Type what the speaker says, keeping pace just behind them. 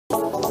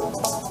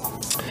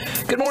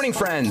Good morning,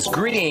 friends.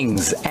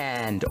 Greetings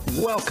and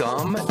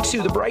welcome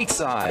to The Bright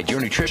Side,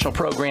 your nutritional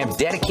program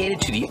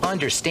dedicated to the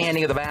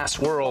understanding of the vast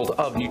world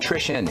of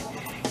nutrition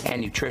and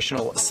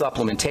nutritional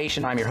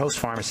supplementation. I'm your host,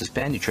 Pharmacist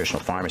Ben,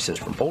 nutritional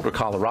pharmacist from Boulder,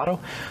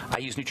 Colorado. I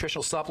use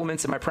nutritional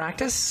supplements in my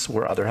practice,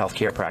 where other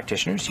healthcare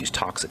practitioners use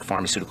toxic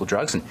pharmaceutical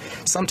drugs and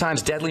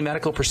sometimes deadly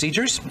medical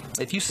procedures.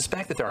 If you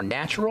suspect that there are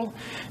natural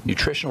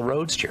nutritional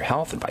roads to your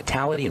health and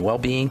vitality and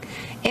well-being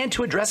and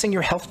to addressing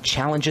your health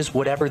challenges,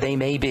 whatever they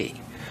may be,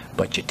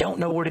 but you don't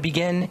know where to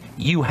begin,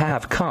 you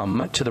have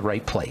come to the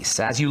right place.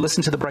 As you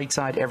listen to The Bright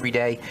Side every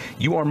day,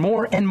 you are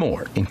more and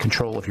more in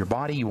control of your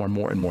body. You are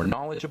more and more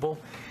knowledgeable,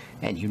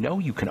 and you know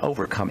you can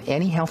overcome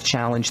any health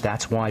challenge.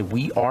 That's why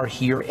we are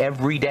here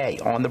every day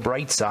on The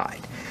Bright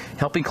Side,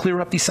 helping clear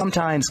up the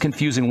sometimes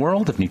confusing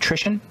world of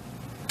nutrition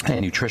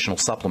and nutritional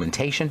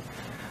supplementation.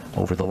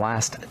 Over the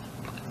last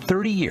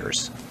 30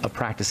 years of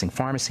practicing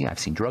pharmacy, I've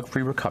seen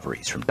drug-free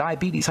recoveries from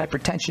diabetes,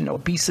 hypertension,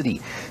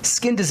 obesity,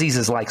 skin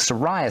diseases like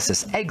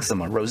psoriasis,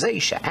 eczema,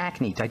 rosacea,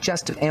 acne,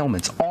 digestive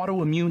ailments,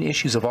 autoimmune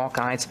issues of all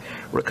kinds,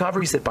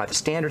 recoveries that by the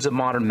standards of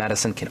modern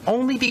medicine can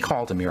only be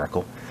called a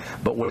miracle.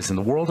 But what is in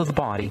the world of the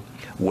body,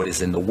 what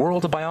is in the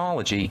world of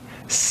biology,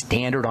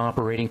 standard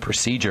operating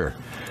procedure.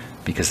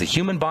 Because the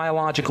human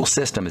biological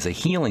system is a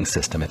healing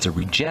system. It's a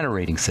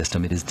regenerating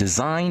system. It is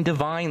designed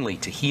divinely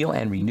to heal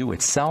and renew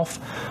itself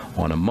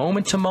on a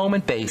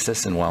moment-to-moment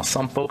basis. And while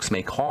some folks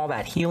may call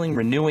that healing,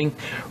 renewing,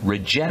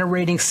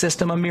 regenerating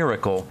system a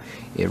miracle,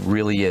 it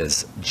really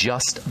is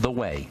just the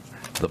way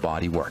the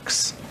body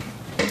works.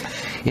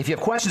 If you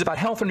have questions about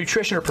health or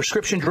nutrition or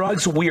prescription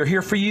drugs, we are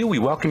here for you. We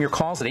welcome your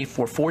calls at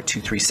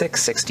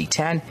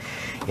 844-236-6010.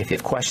 If you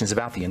have questions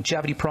about the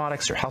longevity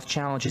products or health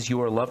challenges you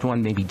or a loved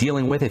one may be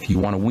dealing with, if you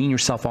want to wean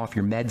yourself off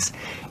your meds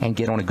and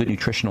get on a good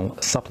nutritional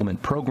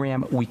supplement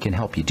program, we can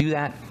help you do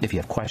that. If you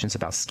have questions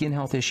about skin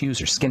health issues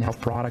or skin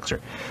health products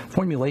or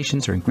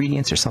formulations or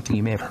ingredients or something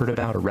you may have heard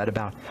about or read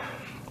about,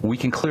 we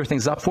can clear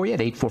things up for you at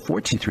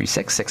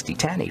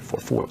 844-236-6010.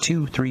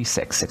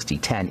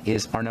 844-236-6010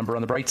 is our number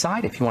on The Bright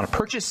Side. If you want to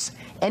purchase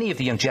any of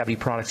the longevity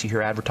products you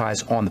hear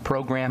advertised on the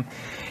program,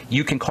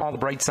 you can call the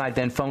Bright Side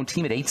Ben phone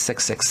team at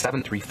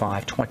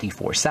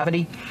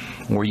 866-735-2470,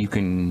 or you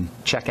can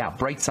check out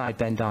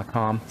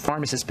brightsideben.com,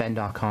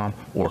 pharmacistben.com,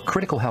 or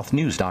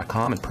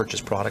criticalhealthnews.com and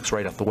purchase products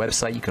right off the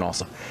website. You can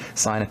also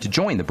sign up to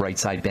join the Bright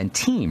Side Ben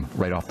team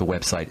right off the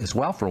website as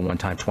well for a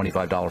one-time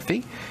 $25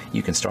 fee.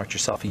 You can start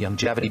yourself a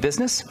longevity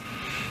business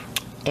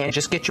and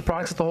just get your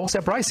products at the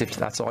wholesale price if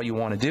that's all you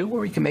want to do,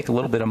 or you can make a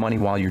little bit of money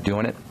while you're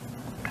doing it.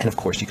 And of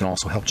course, you can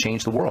also help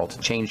change the world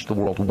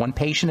one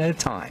patient at a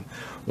time,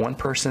 one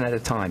person at a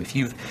time. If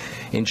you've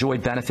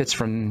enjoyed benefits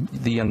from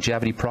the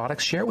longevity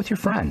products, share it with your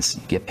friends.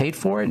 You get paid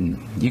for it,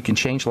 and you can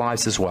change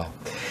lives as well.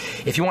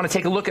 If you want to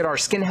take a look at our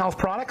skin health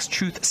products,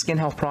 Truth Skin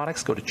Health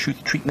products, go to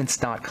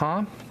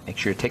truthtreatments.com. Make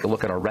sure you take a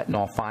look at our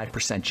retinol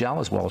 5% gel,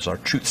 as well as our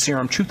Truth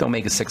Serum, Truth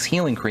Omega-6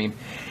 Healing Cream,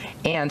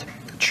 and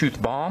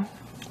Truth Balm.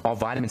 All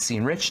vitamin C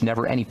enriched,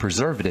 never any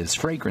preservatives,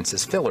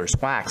 fragrances, fillers,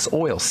 wax,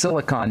 oil,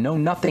 silicone, no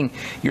nothing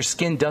your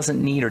skin doesn't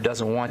need or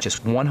doesn't want,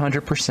 just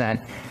 100%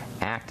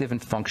 active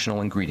and functional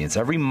ingredients.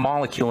 Every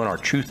molecule in our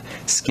Truth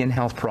Skin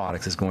Health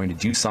products is going to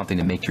do something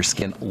to make your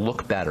skin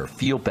look better,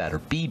 be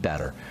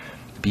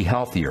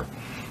healthier,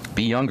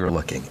 be younger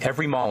looking.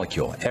 Every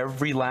molecule,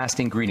 every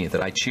last ingredient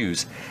that I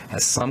choose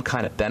has some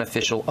kind of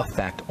beneficial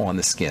effect on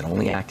the skin.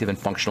 Only active and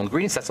functional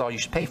ingredients, that's all you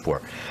should pay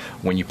for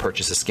when you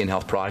purchase a skin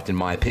health product, in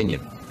my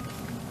opinion.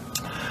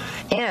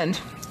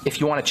 And if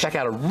you want to check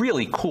out a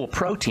really cool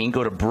protein,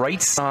 go to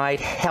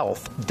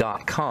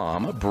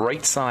brightsidehealth.com,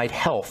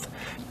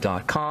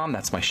 brightsidehealth.com.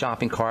 That's my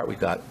shopping cart. We've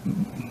got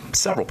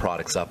several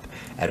products up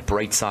at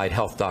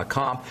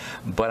brightsidehealth.com,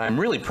 but I'm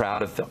really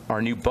proud of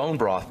our new bone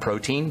broth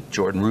protein,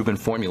 Jordan Rubin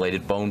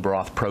formulated bone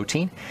broth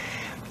protein.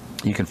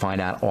 You can find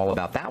out all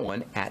about that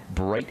one at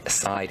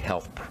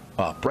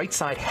brightsidehealth.com,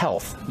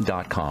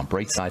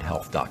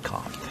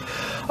 brightsidehealth.com.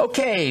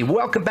 Okay,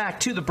 welcome back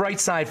to The Bright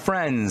Side,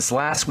 friends.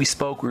 Last we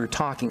spoke, we were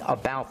talking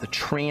about the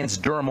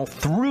transdermal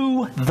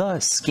through the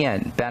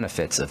skin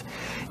benefits of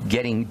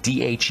getting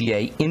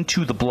DHEA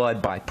into the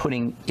blood by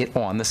putting it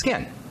on the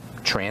skin.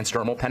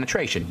 Transdermal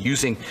penetration,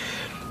 raising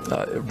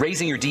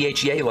your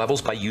DHEA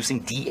levels by using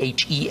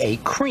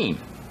DHEA cream.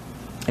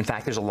 In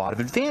fact, there's a lot of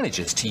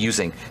advantages to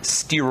using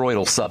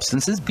steroidal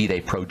substances, be they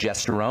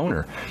progesterone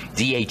or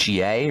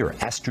DHEA or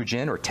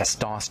estrogen or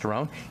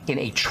testosterone, in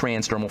a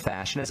transdermal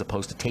fashion, as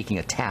opposed to taking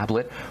a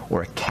tablet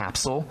or a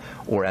capsule,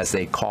 or as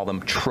they call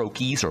them,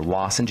 troches or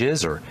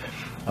lozenges, or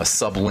a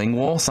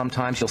sublingual.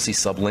 Sometimes you'll see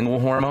sublingual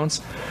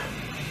hormones.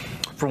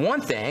 For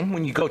one thing,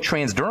 when you go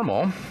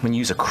transdermal, when you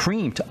use a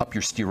cream to up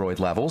your steroid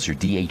levels, your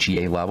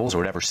DHEA levels, or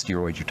whatever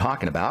steroid you're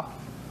talking about,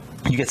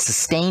 you get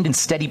sustained and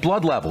steady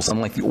blood levels,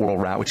 unlike the oral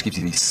route, which gives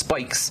you these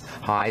spikes,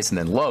 highs, and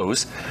then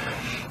lows.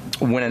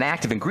 When an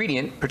active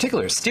ingredient,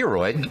 particularly a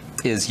steroid,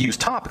 is used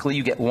topically,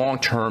 you get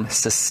long-term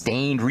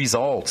sustained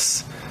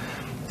results.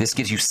 This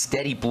gives you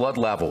steady blood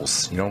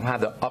levels. You don't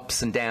have the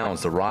ups and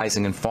downs, the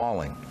rising and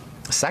falling.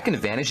 Second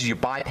advantage is you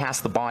bypass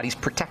the body's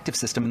protective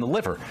system in the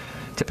liver.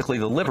 Typically,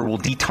 the liver will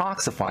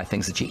detoxify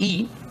things that you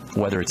eat,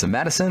 whether it's a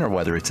medicine or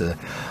whether it's a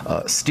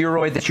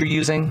steroid that you're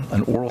using,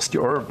 an oral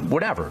steroid, or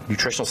whatever,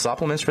 nutritional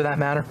supplements for that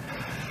matter.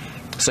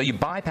 So you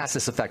bypass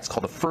this effect. It's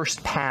called the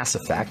first pass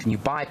effect, and you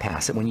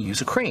bypass it when you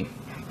use a cream.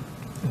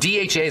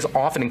 DHEA is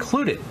often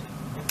included,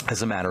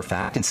 as a matter of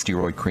fact, in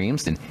steroid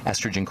creams, in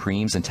estrogen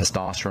creams, and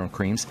testosterone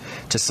creams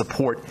to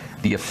support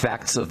the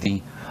effects of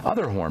the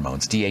other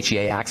hormones.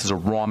 DHEA acts as a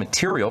raw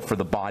material for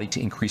the body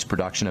to increase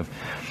production of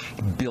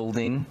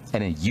building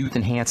and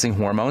youth-enhancing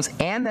hormones,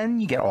 and then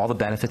you get all the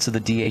benefits of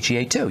the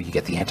DHEA too. You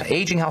get the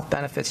anti-aging health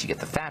benefits, you get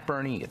the fat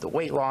burning, you get the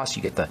weight loss,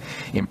 you get the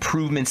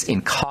improvements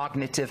in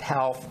cognitive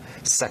health,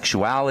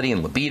 sexuality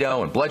and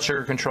libido and blood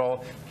sugar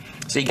control.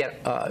 So you get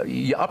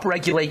you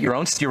upregulate your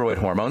own steroid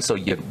hormones, so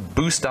you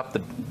boost up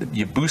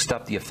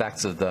the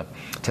effects of the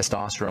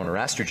testosterone or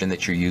estrogen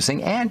that you're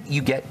using, and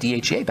you get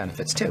DHEA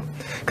benefits too.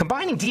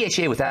 Combining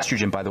DHEA with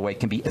estrogen, by the way,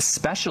 can be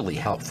especially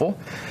helpful.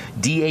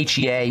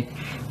 DHEA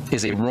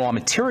is a raw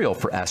material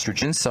for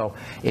estrogen, so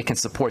it can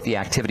support the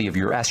activity of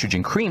your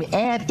estrogen cream,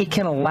 and it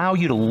can allow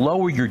you to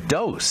lower your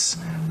dose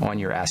on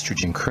your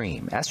estrogen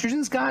cream.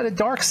 Estrogen's got a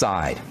dark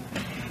side.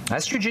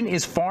 Estrogen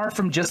is far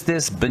from just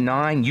this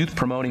benign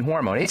youth-promoting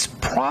hormone. It's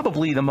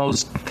probably the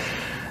most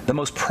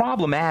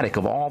problematic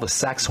of all the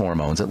sex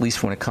hormones, at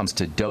least when it comes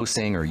to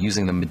dosing or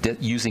using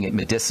it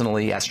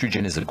medicinally.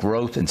 Estrogen is a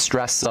growth and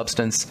stress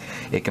substance.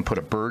 It can put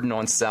a burden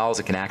on cells.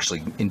 It can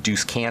actually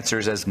induce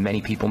cancers, as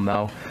many people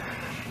know.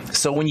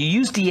 So when you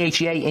use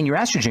DHEA in your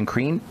estrogen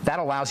cream, that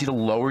allows you to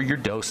lower your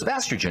dose of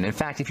estrogen. In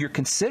fact, if you're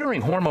considering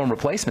hormone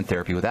replacement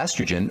therapy with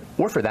estrogen,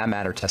 or for that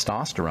matter,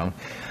 testosterone,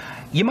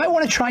 you might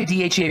want to try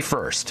DHEA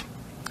first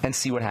and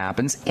see what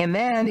happens. And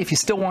then if you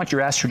still want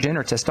your estrogen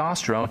or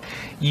testosterone,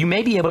 you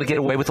may be able to get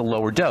away with a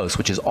lower dose,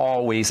 which is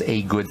always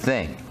a good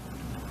thing.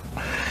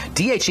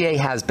 DHEA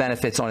has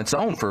benefits on its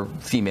own for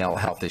female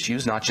health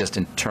issues, not just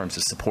in terms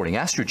of supporting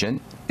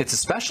estrogen. It's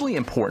especially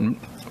important,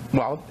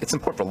 well, it's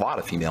important for a lot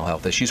of female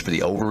health issues, for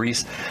the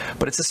ovaries,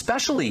 but it's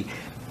especially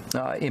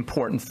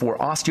important for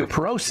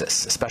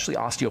osteoporosis, especially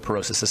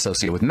osteoporosis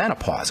associated with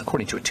menopause.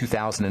 According to a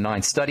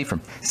 2009 study from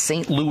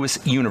St. Louis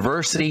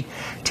University,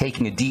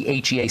 taking a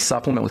DHEA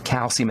supplement with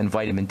calcium and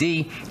vitamin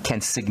D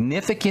can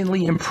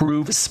significantly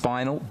improve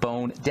spinal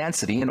bone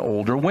density in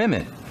older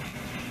women.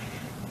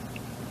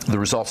 The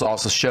results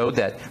also showed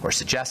that, or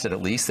suggested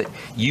at least, that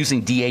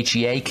using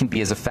DHEA can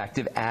be as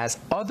effective as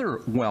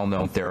other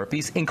well-known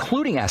therapies,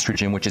 including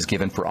estrogen, which is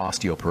given for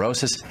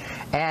osteoporosis,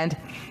 and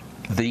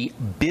the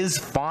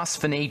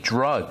bisphosphonate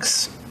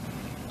drugs.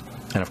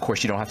 And of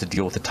course, you don't have to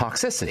deal with the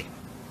toxicity,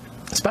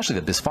 especially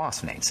the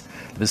bisphosphonates.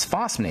 The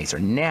bisphosphonates are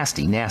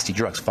nasty, nasty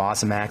drugs.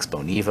 Fosamax,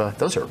 Boniva,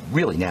 those are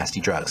really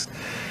nasty drugs.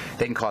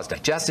 They can cause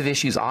digestive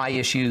issues, eye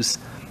issues,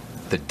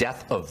 the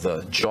death of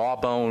the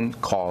jawbone,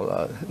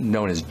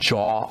 known as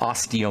jaw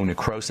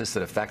osteonecrosis,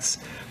 that affects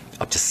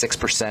up to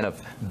 6%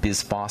 of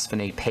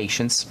bisphosphonate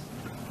patients.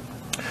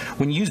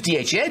 When you use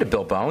DHEA to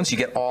build bones, you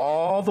get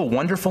all the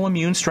wonderful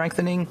immune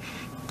strengthening,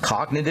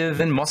 cognitive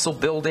and muscle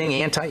building,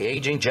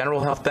 anti-aging,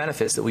 general health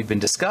benefits that we've been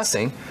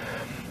discussing,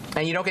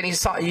 and you don't get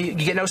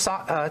no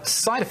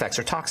side effects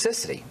or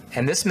toxicity.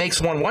 And this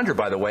makes one wonder,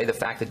 by the way, the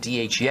fact that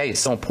DHEA is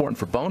so important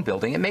for bone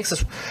building. It makes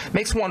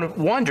one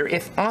wonder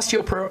if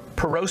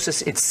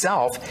osteoporosis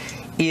itself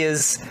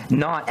is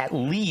not at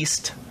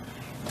least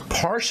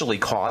partially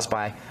caused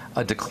by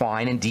a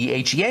decline in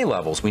DHEA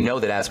levels. We know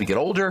that as we get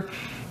older,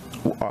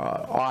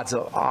 odds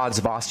of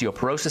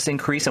osteoporosis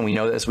increase, and we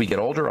know that as we get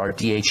older, our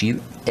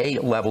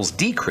DHEA levels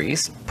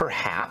decrease.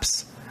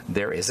 Perhaps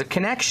there is a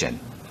connection.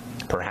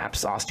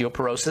 Perhaps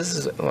osteoporosis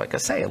is, like I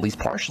say, at least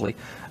partially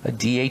a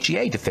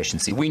DHEA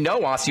deficiency. We know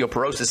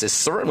osteoporosis is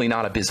certainly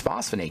not a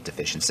bisphosphonate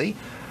deficiency.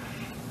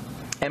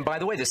 And by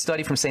the way, this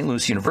study from St.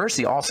 Louis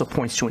University also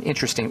points to an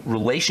interesting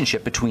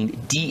relationship between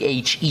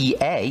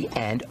DHEA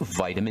and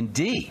vitamin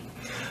D.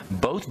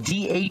 Both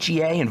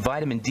DHEA and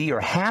vitamin D are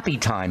happy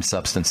time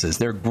substances.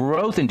 They're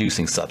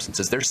growth-inducing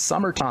substances. They're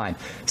summertime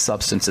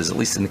substances, at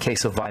least in the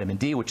case of vitamin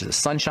D, which is a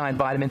sunshine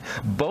vitamin.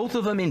 Both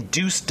of them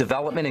induce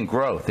development and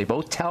growth. They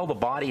both tell the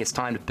body it's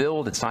time to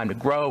build, it's time to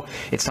grow,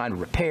 it's time to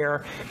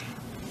repair.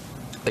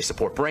 They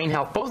support brain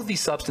health. Both of these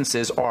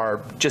substances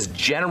are just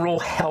general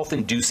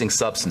health-inducing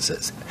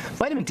substances.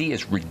 Vitamin D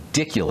is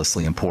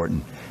ridiculously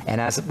important. And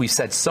as we've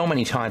said so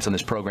many times on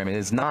this program, it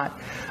is not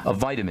a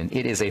vitamin.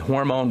 It is a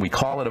hormone. We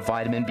call it a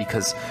vitamin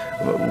because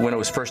when it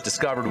was first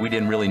discovered, we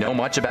didn't really know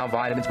much about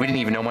vitamins. We didn't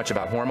even know much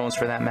about hormones,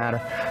 for that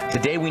matter.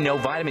 Today, we know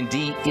vitamin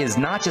D is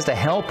not just a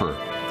helper.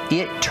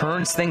 It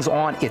turns things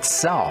on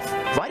itself.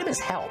 Vitamins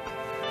help.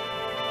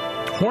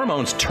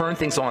 Hormones turn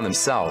things on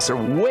themselves. They're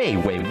way,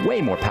 way,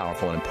 way more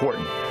powerful and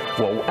important.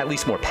 Well, at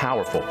least more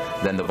powerful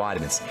than the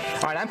vitamins.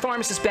 All right, I'm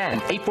Pharmacist Ben.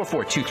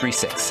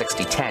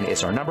 844-236-6010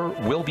 is our number.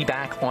 We'll be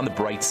back on the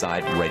bright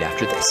side right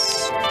after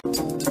this.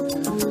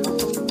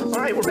 All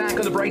right, we're back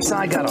on the bright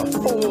side. Got a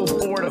full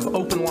board of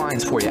open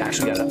lines for you.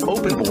 Actually, got an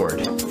open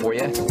board for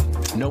you.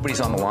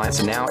 Nobody's on the line.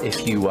 So now,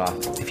 if you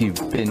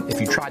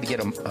tried to get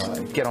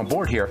on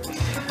board here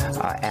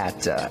at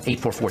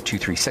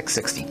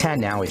 844-236-6010,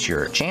 now is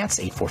your chance.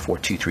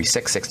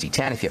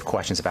 844-236-6010. If you have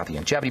questions about the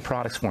longevity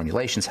products,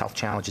 formulations, health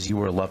challenges you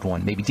or a loved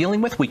one may be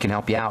dealing with, we can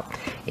help you out.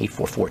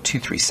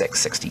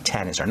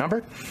 844-236-6010 is our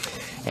number,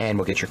 and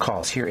we'll get your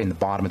calls here in the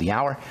bottom of the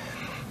hour.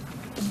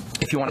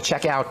 If you want to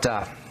check out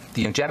the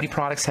longevity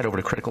products, head over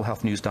to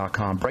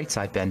criticalhealthnews.com,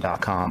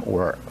 brightsideben.com,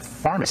 or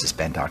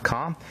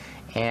pharmacistben.com.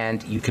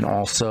 And you can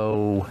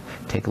also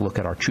take a look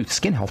at our Truth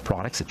Skin Health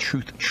products at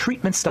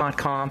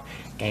truthtreatments.com.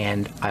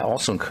 And I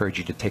also encourage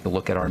you to take a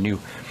look at our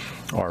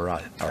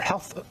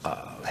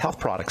health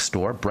product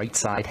store,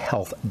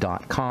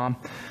 brightsidehealth.com.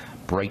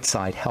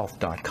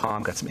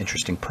 brightsidehealth.com. Got some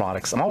interesting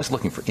products. I'm always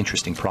looking for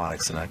interesting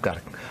products, and I've got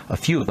a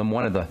few of them.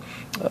 One of the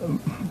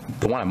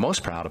one I'm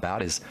most proud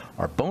about is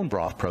our bone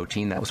broth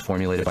protein that was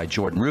formulated by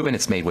Jordan Rubin.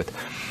 It's made with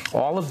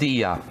all of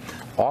the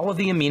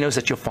aminos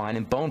that you'll find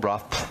in bone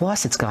broth,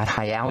 plus it's got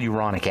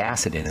hyaluronic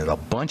acid in it, a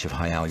bunch of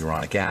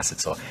hyaluronic acid.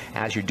 So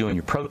as you're doing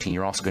your protein,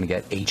 you're also going to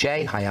get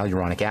HA.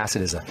 Hyaluronic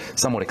acid is a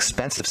somewhat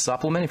expensive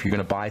supplement if you're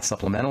going to buy it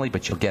supplementally,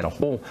 but you'll get a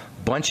whole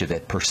bunch of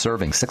it per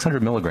serving,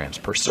 600 milligrams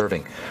per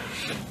serving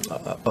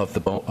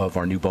of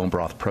our new bone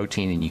broth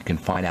protein, and you can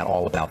find out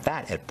all about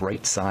that at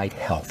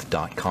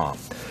brightsidehealth.com.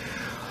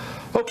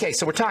 Okay,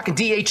 so we're talking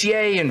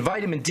DHEA and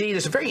vitamin D.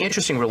 There's a very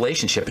interesting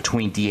relationship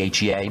between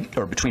DHEA,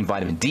 or between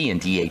vitamin D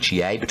and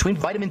DHEA, between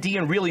vitamin D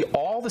and really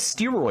all the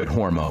steroid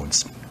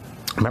hormones.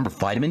 Remember,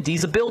 vitamin D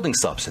is a building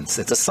substance.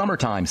 It's a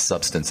summertime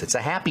substance. It's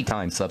a happy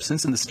time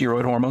substance, and the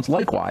steroid hormones,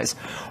 likewise,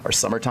 are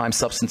summertime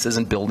substances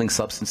and building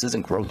substances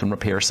and growth and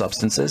repair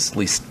substances,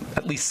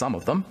 at least some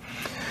of them.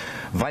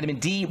 Vitamin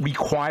D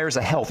requires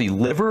a healthy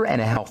liver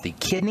and a healthy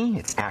kidney.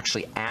 It's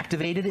actually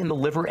activated in the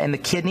liver and the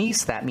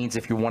kidneys. That means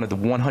if you're one of the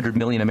 100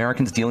 million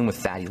Americans dealing with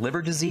fatty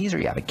liver disease, or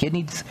you have a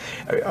kidney,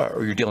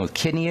 or you're dealing with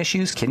kidney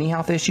issues, kidney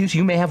health issues,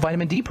 you may have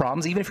vitamin D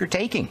problems even if you're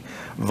taking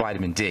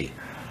vitamin D.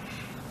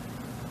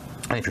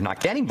 And if you're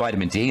not getting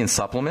vitamin D in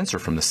supplements or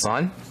from the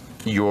sun,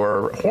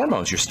 your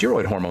hormones, your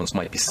steroid hormones,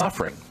 might be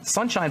suffering.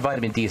 Sunshine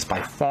vitamin D is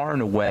by far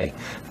and away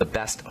the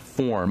best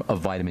form of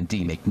vitamin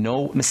D. Make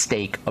no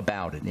mistake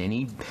about it.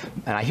 And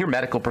I hear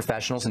medical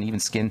professionals and even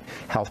skin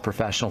health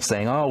professionals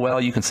saying, oh, well,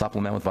 you can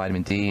supplement with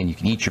vitamin D and you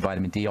can eat your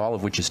vitamin D, all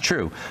of which is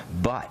true.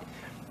 But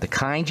the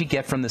kind you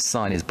get from the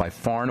sun is by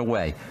far and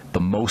away the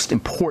most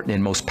important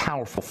and most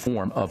powerful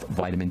form of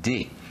vitamin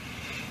D.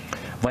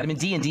 Vitamin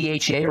D and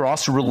DHEA are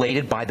also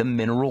related by the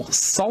mineral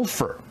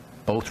sulfur.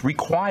 Both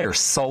require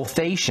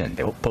sulfation.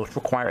 They both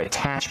require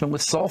attachment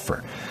with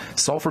sulfur.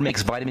 Sulfur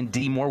makes vitamin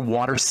D more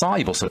water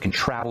soluble, so it can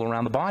travel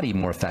around the body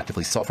more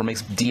effectively. Sulfur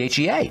makes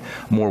DHEA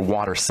more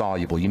water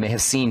soluble. You may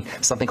have seen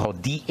something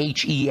called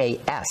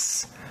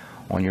DHEAS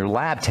on your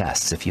lab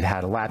tests. If you've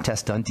had a lab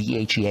test done,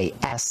 DHEAS,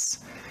 S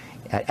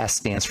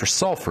stands for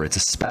sulfur. It's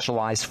a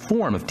specialized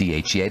form of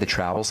DHEA that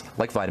travels,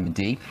 like vitamin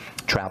D,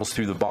 travels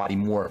through the body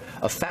more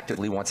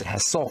effectively once it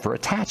has sulfur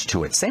attached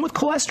to it. Same with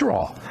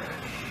cholesterol.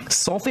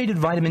 Sulfated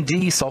vitamin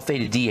D,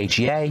 sulfated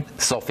DHEA,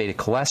 sulfated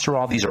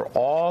cholesterol, these are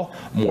all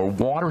more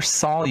water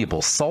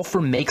soluble. Sulfur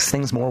makes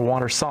things more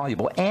water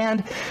soluble,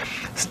 and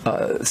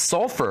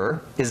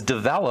sulfur is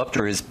developed,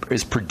 or is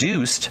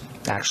produced,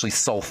 actually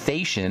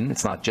sulfation,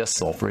 it's not just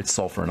sulfur, it's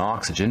sulfur and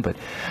oxygen, but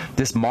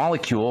this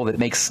molecule that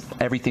makes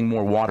everything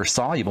more water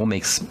soluble,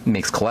 makes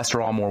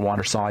cholesterol more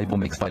water soluble,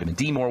 makes vitamin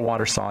D more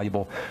water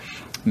soluble,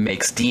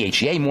 makes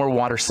DHEA more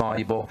water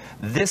soluble.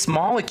 This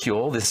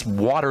molecule, this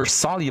water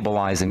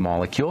solubilizing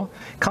molecule,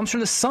 comes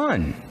from the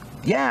sun.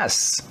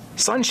 Yes,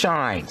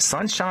 sunshine.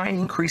 Sunshine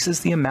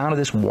increases the amount of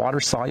this water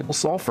soluble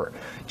sulfur.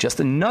 Just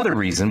another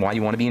reason why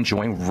you want to be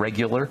enjoying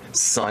regular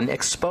sun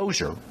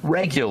exposure.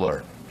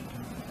 Regular.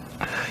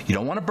 You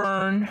don't want to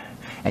burn,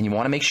 and you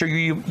want to make sure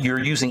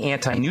you're using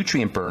anti-burning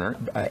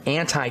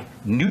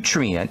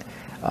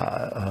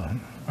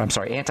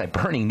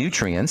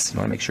nutrients. You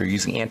want to make sure you're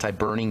using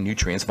anti-burning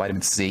nutrients,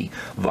 vitamin C,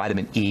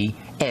 vitamin E,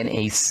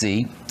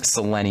 NAC,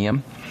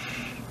 selenium.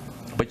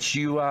 But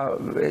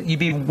you'd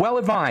be well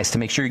advised to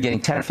make sure you're getting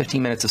 10 or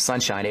 15 minutes of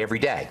sunshine every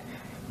day.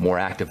 More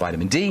active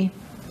vitamin D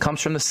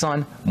comes from the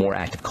sun. More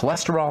active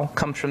cholesterol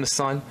comes from the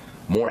sun.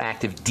 More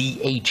active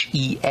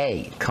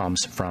DHEA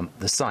comes from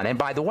the sun. And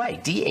by the way,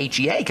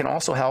 DHEA can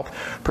also help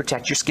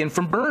protect your skin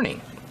from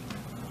burning.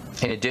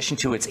 In addition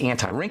to its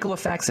anti-wrinkle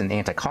effects and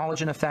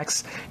anti-collagen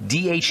effects,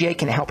 DHEA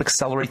can help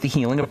accelerate the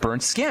healing of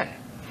burned skin.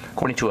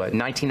 According to a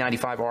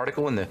 1995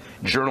 article in the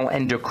journal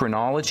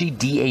Endocrinology,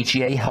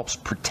 DHEA helps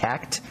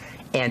protect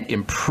and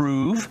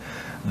improve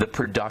the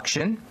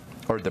production,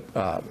 or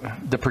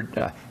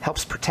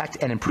helps protect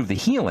and improve the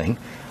healing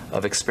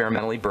of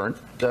experimentally burnt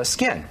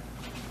skin.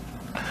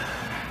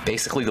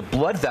 Basically, the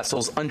blood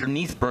vessels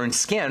underneath burned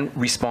skin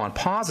respond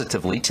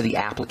positively to the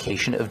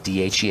application of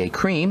DHEA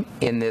cream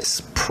in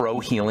this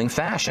pro-healing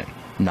fashion.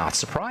 Not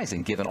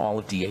surprising, given all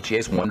of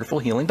DHEA's wonderful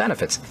healing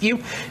benefits. If you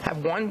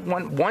have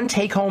one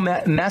take-home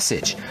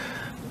message,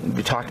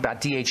 we talked about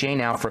DHEA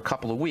now for a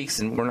couple of weeks,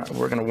 and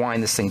we're going to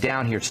wind this thing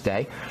down here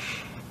today,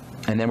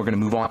 and then we're going to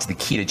move on to the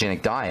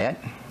ketogenic diet.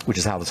 which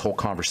is how this whole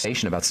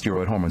conversation about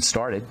steroid hormones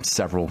started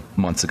several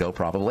months ago,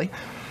 probably.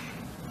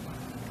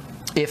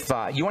 If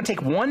you want to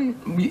take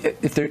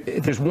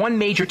if there's one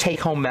major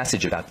take-home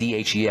message about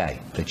DHEA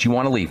that you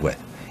want to leave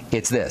with,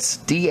 it's this: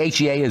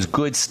 DHEA is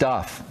good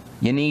stuff.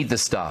 You need the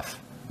stuff.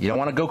 You don't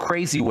want to go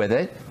crazy with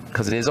it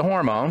because it is a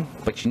hormone,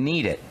 but you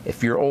need it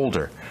if you're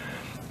older.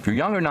 If you're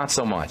younger, not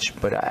so much.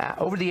 But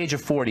over the age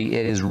of 40,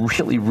 it is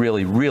really,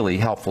 really, really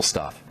helpful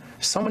stuff.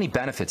 So many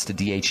benefits to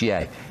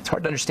DHEA. It's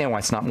hard to understand why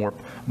it's not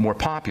more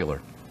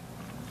popular.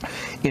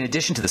 In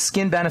addition to the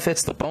skin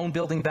benefits, the bone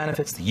building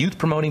benefits, the youth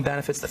promoting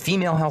benefits, the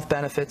female health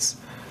benefits,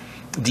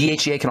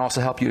 DHEA can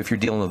also help you if you're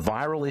dealing with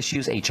viral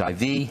issues, HIV,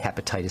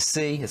 hepatitis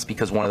C. It's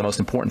because one of the most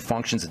important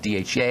functions of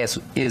DHEA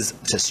is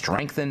to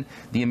strengthen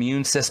the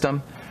immune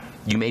system.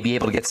 You may be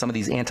able to get some of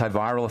these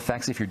antiviral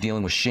effects if you're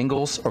dealing with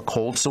shingles or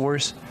cold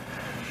sores.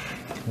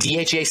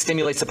 DHEA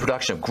stimulates the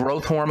production of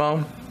growth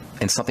hormone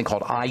and something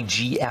called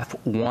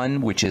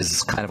IGF-1, which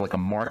is kind of like a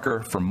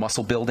marker for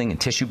muscle building and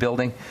tissue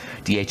building.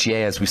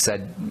 DHEA, as we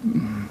said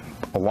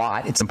a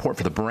lot, it's important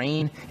for the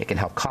brain. It can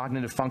help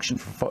cognitive function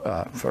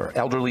for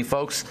elderly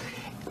folks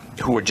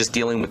who are just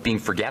dealing with being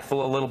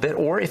forgetful a little bit,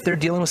 or if they're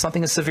dealing with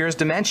something as severe as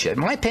dementia. In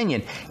my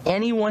opinion,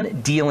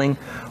 anyone dealing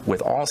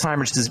with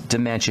Alzheimer's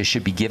dementia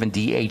should be given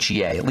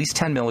DHEA, at least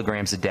 10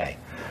 milligrams a day.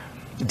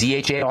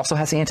 DHEA also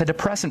has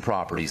antidepressant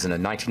properties. In a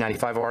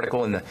 1995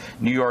 article in the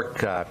New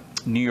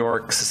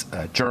York's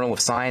Journal of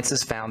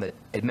Sciences found that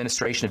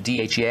administration of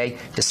DHEA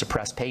to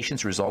suppressed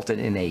patients resulted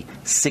in a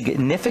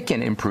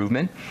significant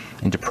improvement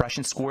in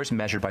depression scores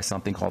measured by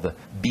something called the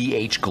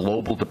BH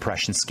Global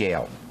Depression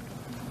Scale.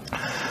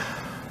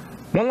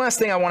 One last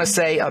thing I want to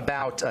say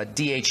about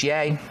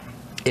DHEA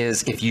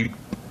is if you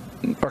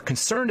are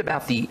concerned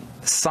about the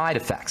side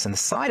effects, and the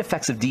side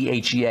effects of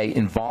DHEA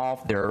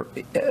involve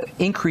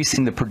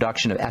increasing the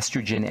production of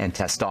estrogen and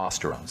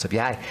testosterone. So if you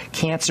had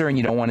cancer and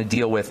you don't want to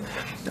deal with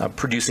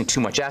producing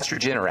too much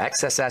estrogen or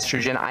excess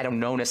estrogen, I don't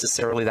know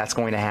necessarily that's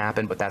going to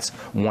happen, but that's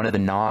one of the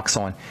knocks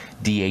on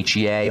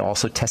DHEA.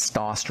 Also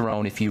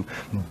testosterone, if you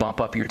bump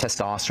up your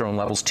testosterone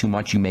levels too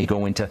much, you may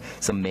go into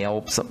some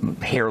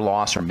hair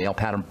loss or male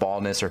pattern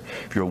baldness, or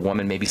if you're a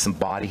woman, maybe some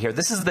body hair.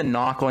 This is the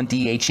knock on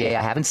DHEA.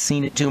 I haven't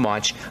seen it too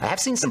much. I have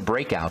seen some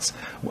breakouts.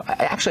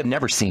 Actually, I've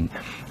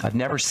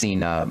never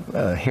seen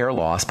hair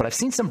loss, but I've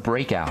seen some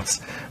breakouts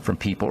from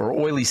people, or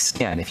oily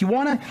skin. If you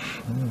want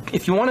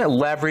to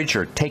leverage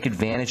or take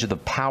advantage of the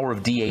power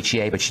of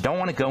DHEA, but you don't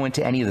want to go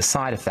into any of the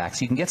side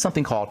effects, you can get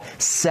something called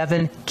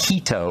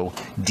 7-keto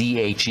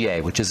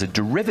DHEA, which is a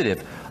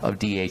derivative of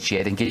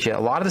DHEA that gives you a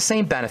lot of the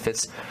same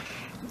benefits,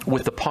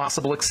 with the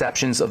possible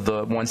exceptions of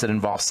the ones that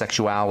involve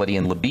sexuality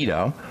and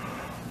libido.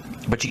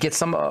 But you get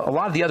a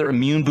lot of the other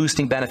immune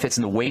boosting benefits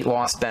and the weight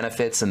loss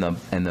benefits and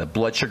the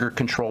blood sugar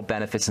control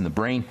benefits and the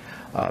brain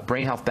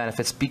health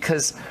benefits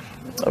with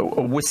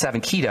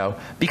 7-keto,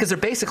 because they're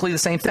basically the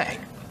same thing,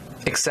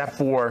 except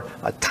for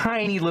a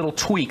tiny little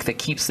tweak that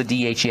keeps the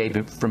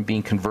DHEA from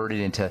being converted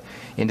into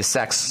the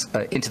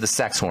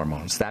sex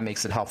hormones. That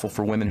makes it helpful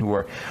for women who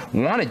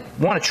want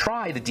to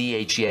try the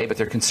DHEA, but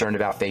they're concerned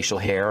about facial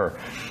hair,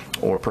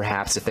 or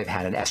perhaps if they've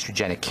had an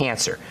estrogenic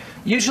cancer.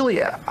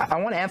 Usually, I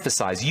want to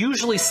emphasize,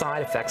 usually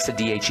side effects to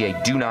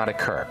DHEA do not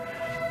occur.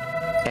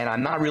 And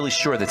I'm not really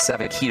sure that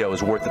 7-keto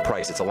is worth the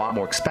price. It's a lot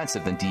more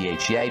expensive than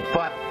DHEA,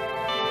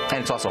 and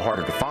it's also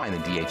harder to find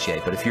than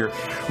DHEA. But if you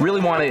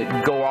really want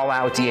to go all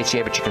out with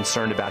DHEA, but you're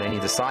concerned about any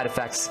of the side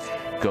effects,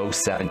 go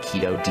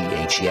 7-keto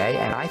DHEA.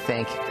 And I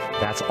think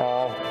that's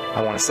all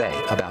I want to say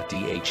about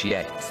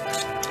DHEA.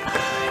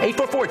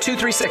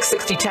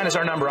 844-236-6010 is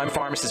our number. I'm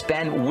Pharmacist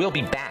Ben. We'll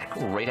be back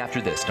right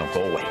after this. Don't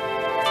go away.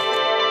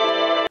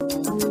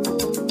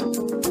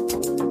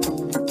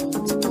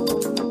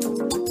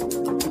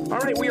 All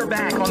right, we are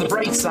back on the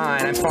bright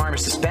side. I'm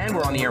Pharmacist Ben.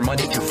 We're on the air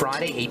Monday through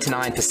Friday, 8 to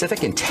 9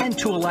 Pacific and 10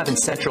 to 11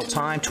 Central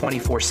Time,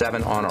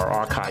 24/7 on our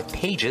archive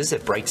pages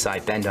at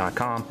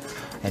brightsideben.com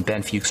and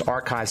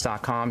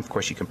benfuchsarchives.com. Of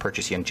course, you can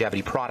purchase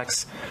longevity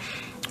products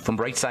from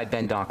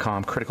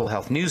brightsideben.com,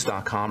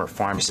 criticalhealthnews.com, or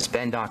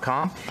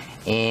pharmacistben.com.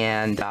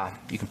 And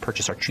you can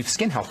purchase our Truth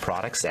Skin Health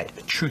products at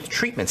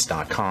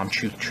truthtreatments.com,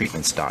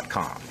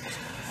 truthtreatments.com.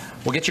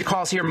 We'll get your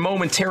calls here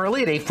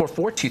momentarily at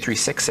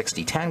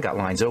 844-236-6010. Got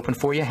lines open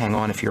for you. Hang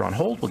on if you're on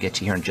hold. We'll get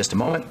to you here in just a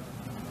moment.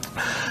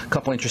 A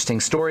couple interesting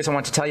stories I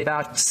want to tell you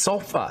about.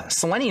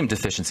 Selenium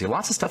deficiency.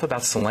 Lots of stuff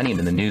about selenium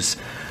in the news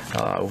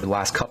over the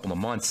last couple of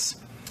months.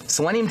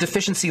 Selenium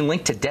deficiency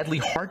linked to deadly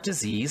heart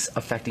disease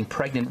affecting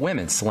pregnant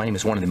women. Selenium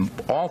is one of the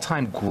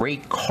all-time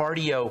great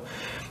cardio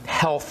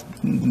health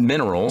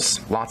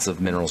minerals. Lots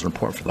of minerals are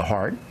important for the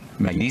heart.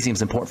 Magnesium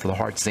is important for the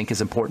heart. Zinc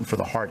is important for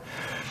the heart.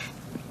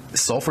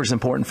 Sulfur is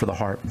important for the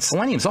heart.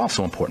 Selenium is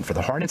also important for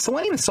the heart. And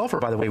selenium and sulfur,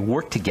 by the way,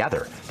 work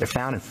together. They're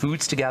found in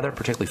foods together,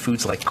 particularly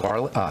foods like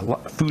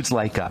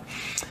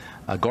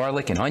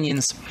garlic and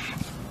onions.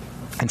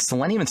 And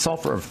selenium and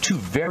sulfur are two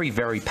very,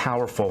 very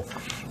powerful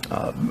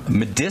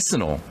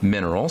medicinal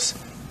minerals.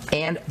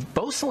 And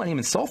both selenium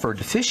and sulfur are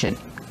deficient,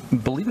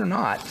 believe it or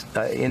not,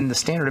 in the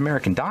standard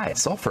American diet.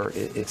 Sulfur,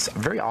 it's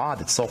very odd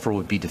that sulfur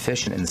would be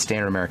deficient in the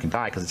standard American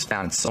diet because it's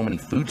found in so many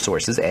food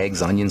sources: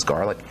 eggs, onions,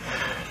 garlic,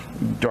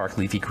 dark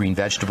leafy green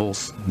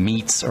vegetables,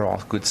 meats are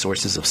all good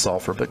sources of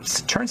sulfur. But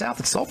it turns out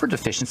that sulfur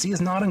deficiency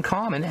is not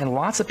uncommon, and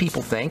lots of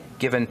people think,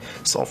 given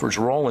sulfur's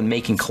role in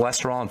making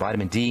cholesterol and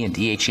vitamin D and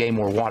DHA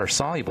more water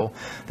soluble,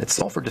 that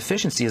sulfur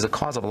deficiency is a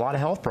cause of a lot of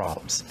health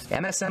problems.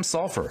 MSM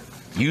sulfur.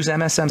 Use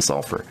MSM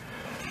sulfur.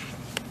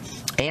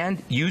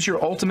 And use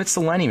your ultimate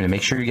selenium to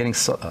make sure you're getting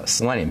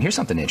selenium. Here's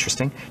something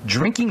interesting.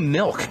 Drinking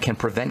milk can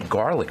prevent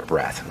garlic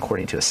breath.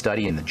 According to a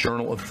study in the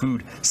Journal of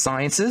Food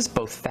Sciences,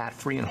 both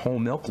fat-free and whole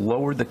milk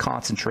lowered the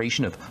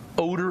concentration of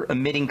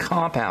odor-emitting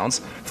compounds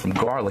from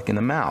garlic in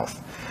the mouth.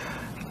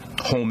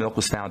 Whole milk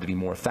was found to be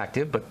more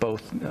effective, but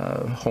both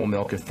whole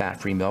milk and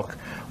fat-free milk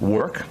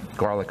work.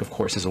 Garlic, of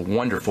course, is a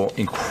wonderful,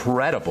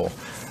 incredible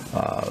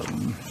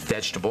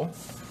vegetable.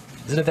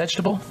 Is it a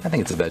vegetable? I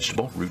think it's a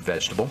vegetable, root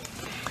vegetable.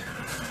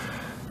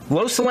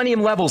 Low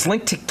selenium levels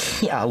linked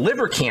to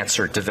liver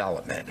cancer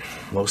development.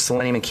 Low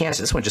selenium in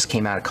cancer. This one just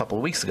came out a couple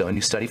of weeks ago. A new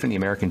study from the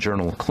American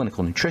Journal of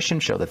Clinical Nutrition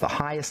showed that the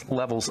highest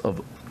levels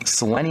of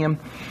selenium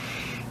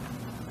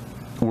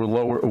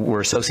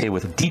were associated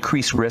with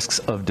decreased risks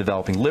of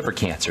developing liver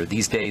cancer.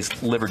 These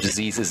days, liver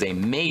disease is a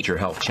major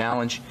health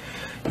challenge.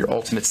 Your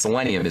ultimate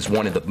selenium is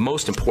one of the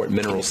most important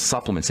mineral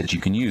supplements that you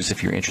can use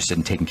if you're interested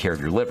in taking care of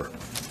your liver.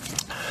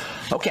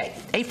 Okay,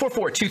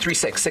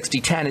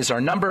 844-236-6010 is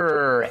our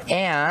number,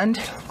 and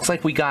looks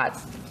like we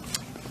got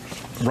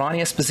Ronnie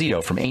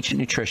Esposito from Ancient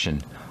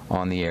Nutrition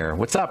on the air.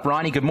 What's up,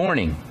 Ronnie? Good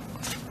morning.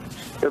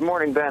 Good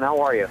morning, Ben.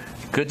 How are you?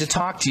 Good to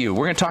talk to you.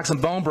 We're going to talk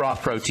some bone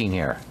broth protein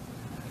here.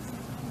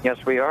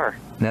 Yes, we are.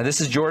 Now, this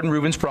is Jordan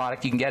Rubin's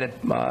product. You can get it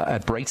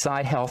at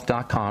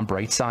brightsidehealth.com,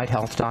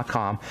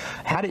 brightsidehealth.com.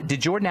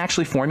 Did Jordan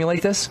actually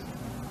formulate this?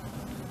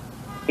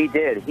 He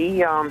did. He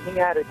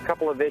had a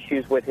couple of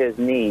issues with his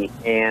knee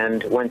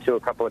and went to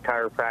a couple of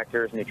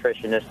chiropractors,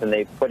 nutritionists, and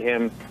they put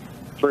him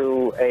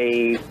through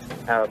a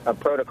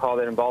protocol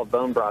that involved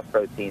bone broth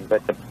protein.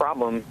 But the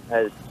problem,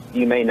 as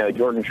you may know,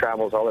 Jordan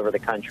travels all over the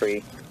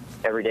country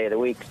every day of the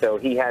week, so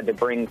he had to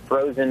bring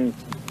frozen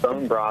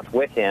bone broth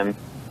with him,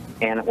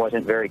 and it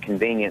wasn't very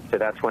convenient. So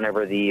that's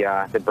whenever the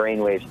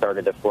brainwaves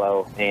started to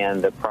flow,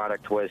 and the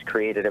product was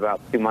created about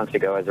 2 months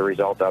ago as a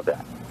result of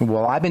that.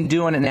 Well, I've been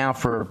doing it now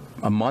for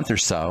a month or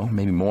so,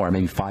 maybe more,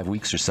 maybe 5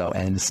 weeks or so,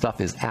 and the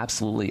stuff is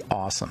absolutely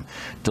awesome.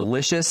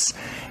 Delicious.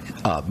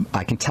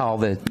 I can tell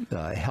that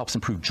it helps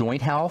improve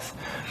joint health.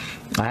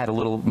 I had a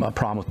little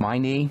problem with my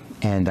knee,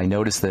 and I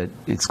noticed that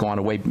it's gone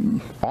away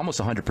almost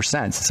 100%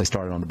 since I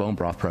started on the bone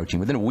broth protein.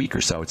 Within a week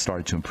or so, it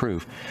started to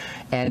improve.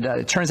 And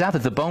it turns out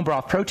that the bone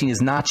broth protein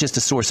is not just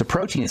a source of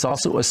protein, it's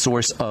also a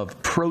source of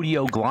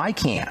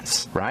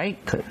proteoglycans,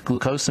 right?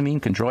 Glucosamine,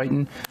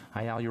 chondroitin,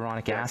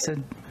 hyaluronic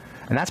acid.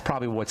 And that's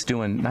probably why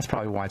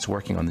it's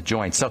working on the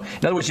joint. So,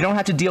 in other words, you don't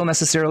have to deal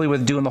necessarily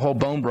with doing the whole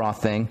bone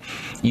broth thing.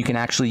 You can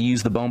actually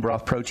use the bone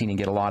broth protein and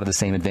get a lot of the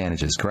same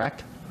advantages,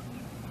 correct?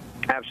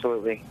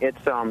 Absolutely.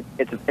 It's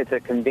a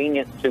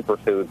convenient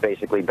superfood,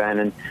 basically, Ben.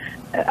 And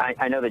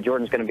I know that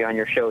Jordan's going to be on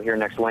your show here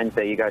next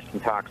Wednesday. You guys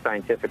can talk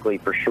scientifically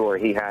for sure.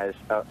 He has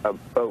a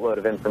boatload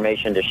of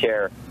information to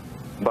share.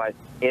 But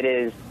it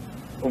is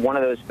one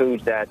of those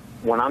foods that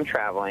when I'm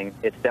traveling,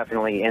 it's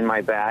definitely in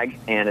my bag,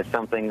 and it's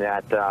something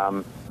that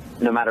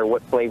no matter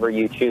what flavor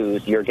you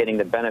choose, you're getting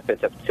the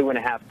benefits of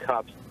 2.5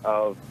 cups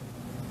of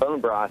bone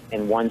broth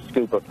in 1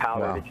 scoop of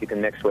powder. Wow. That you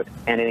can mix with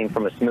anything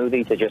from a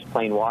smoothie to just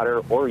plain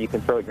water, or you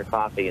can throw it in your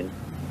coffee and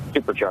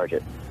supercharge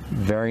it.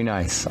 Very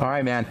nice. All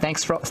right, man.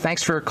 Thanks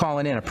for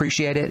calling in.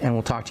 Appreciate it, and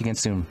we'll talk to you again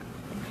soon.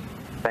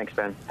 Thanks,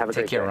 Ben. Have a great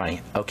day. Take care,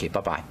 Ronnie. Okay,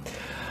 bye-bye.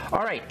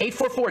 All right,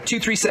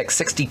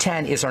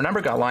 844-236-6010 is our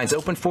number. Got lines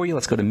open for you.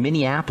 Let's go to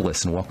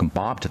Minneapolis and welcome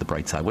Bob to the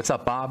bright side. What's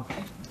up, Bob?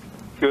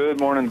 Good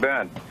morning,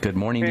 Ben. Good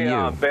morning to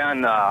you.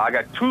 Ben, I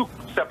got 2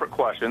 separate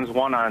questions,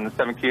 one on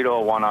 7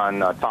 keto, one on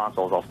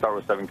tonsils. I'll start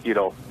with 7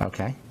 keto.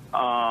 Okay.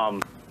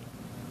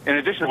 In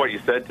addition to what you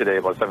said today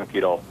about 7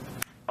 keto,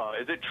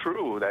 is it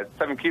true that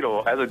 7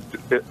 keto, as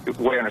the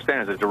way I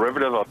understand it, is a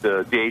derivative of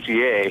the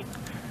DHEA?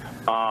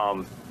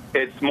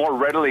 It's more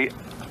readily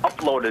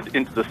uploaded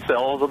into the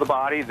cells of the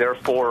body,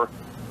 therefore,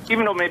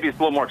 even though maybe it's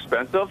a little more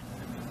expensive,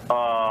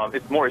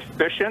 it's more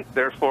efficient,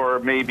 therefore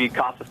maybe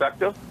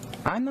cost-effective?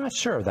 I'm not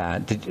sure of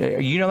that.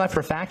 You know that for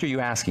a fact, or are you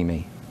asking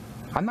me?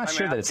 I'm not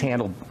sure that it's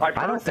handled.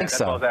 I don't think so.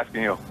 That's what I was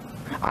asking you.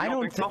 I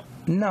don't think so?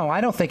 No,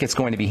 I don't think it's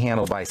going to be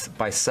handled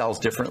by cells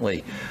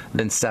differently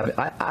than 7.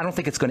 I don't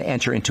think it's going to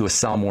enter into a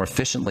cell more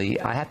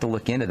efficiently. I have to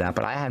look into that,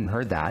 but I haven't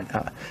heard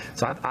that.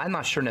 So I'm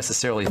not sure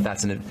necessarily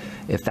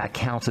if that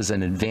counts as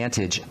an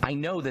advantage. I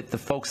know that the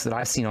folks that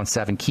I've seen on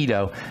 7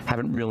 keto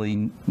haven't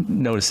really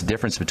noticed the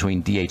difference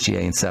between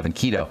DHEA and 7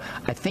 keto.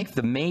 I think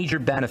the major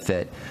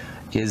benefit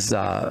is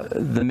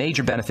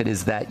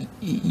that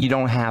you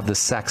don't have the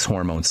sex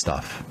hormone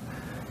stuff.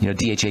 You know,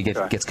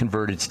 DHA gets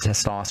converted to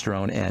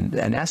testosterone and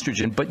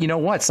estrogen. But you know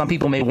what? Some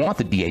people may want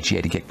the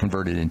DHA to get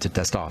converted into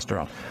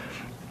testosterone.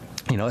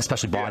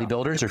 especially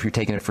bodybuilders, or if you're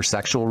taking it for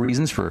sexual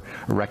reasons, for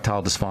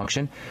erectile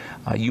dysfunction,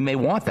 you may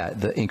want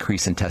the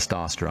increase in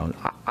testosterone.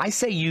 I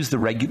say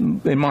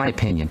in my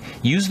opinion,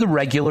 use the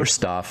regular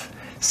stuff.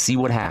 See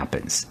what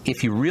happens.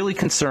 If you're really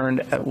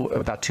concerned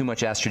about too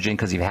much estrogen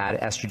because you've had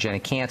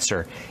estrogenic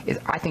cancer,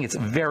 I think it's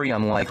very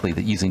unlikely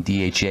that using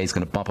DHEA is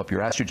going to bump up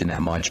your estrogen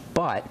that much.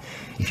 But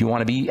if you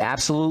want to be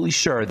absolutely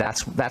sure,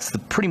 that's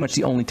pretty much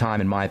the only time,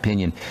 in my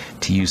opinion,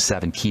 to use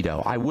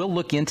 7-keto. I will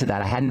look into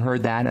that. I hadn't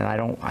heard that, and I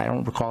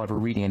don't recall ever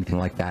reading anything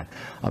like that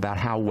about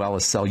how well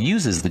a cell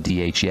uses the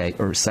DHEA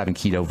or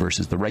 7-keto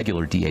versus the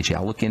regular DHEA.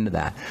 I'll look into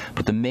that.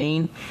 But the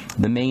main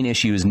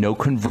issue is no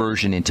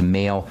conversion into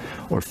male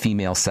or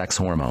female sex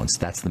hormones.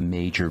 That's the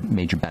major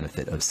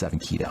benefit of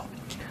 7-keto.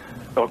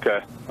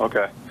 Okay.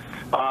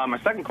 My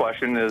second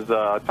question is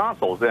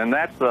tonsils, and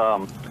that's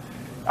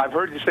I've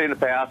heard you say in the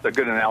past a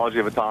good analogy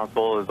of a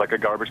tonsil is like a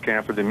garbage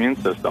can for the immune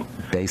system.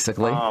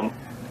 Basically.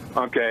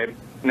 Okay.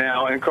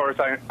 Now, and of course,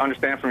 I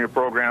understand from your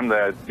program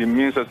that the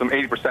immune system,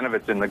 80% of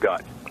it's in the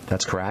gut.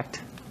 That's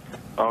correct.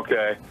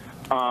 Okay.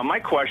 My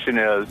question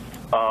is,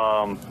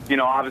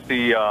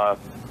 obviously, you don't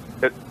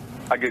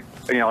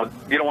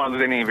want to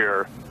lose any of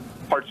your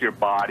parts of your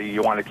body.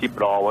 You want to keep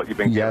it all what you've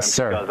been given. Yes,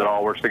 sir. Because it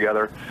all works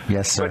together.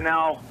 Yes, sir. But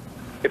now,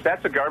 if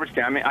that's a garbage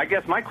can, I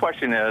guess my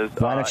question is,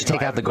 why don't you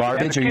take out the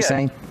garbage? Are you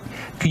saying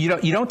you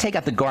don't take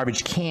out the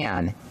garbage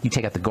can? You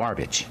take out the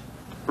garbage.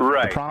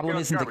 Right. The problem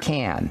isn't the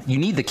can. You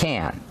need the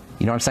can.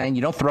 You know what I'm saying?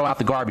 You don't throw out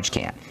the garbage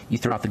can. You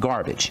throw out the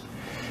garbage.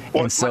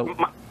 Well, and so,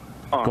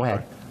 go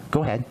ahead.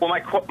 Go ahead. Well,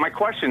 my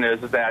question is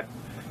that,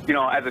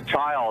 as a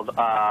child,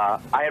 I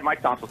had my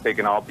tonsils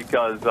taken out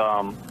because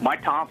my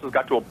tonsils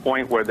got to a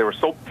point where they were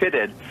so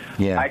pitted,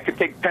 I could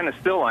take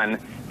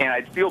penicillin, and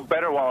I'd feel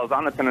better while I was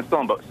on the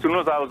penicillin. But as soon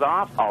as I was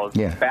off, I was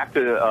back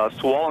to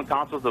swollen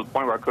tonsils to the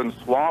point where I couldn't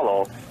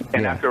swallow.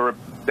 And after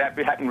that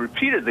happened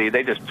repeatedly,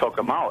 they just took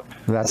them out.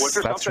 Was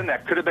there something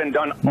that could have been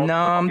done?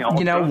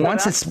 No,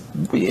 once it's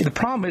the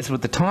problem is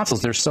with the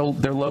tonsils,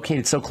 they're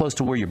located so close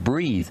to where you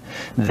breathe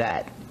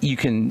that it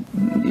can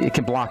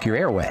block your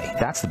airway.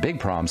 That's the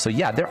big problem. So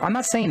I'm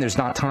not saying there's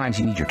not times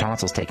you need your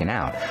tonsils taken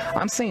out.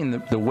 I'm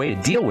saying the way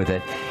to deal with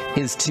it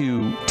is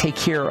to take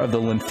care of the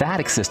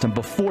lymphatic system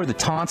before the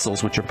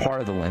tonsils, which are part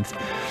of the lymph,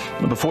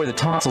 before the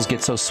tonsils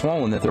get so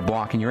swollen that they're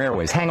blocking your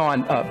airways. Hang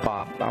on,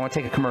 Bob. I want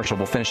to take a commercial.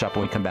 We'll finish up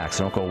when we come back,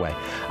 so don't go away.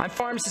 I'm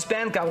Pharmacist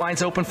Ben. Got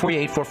lines open for you.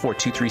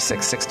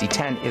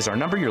 844-236-6010 is our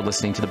number. You're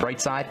listening to The Bright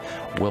Side.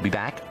 We'll be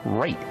back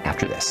right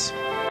after this.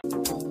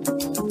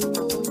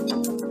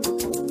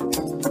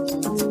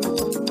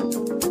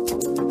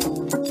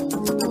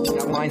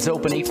 Lines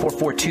open,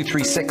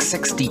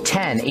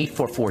 844-236-6010,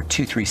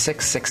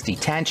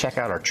 844-236-6010. Check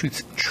out our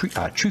Truth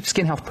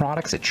Skin Health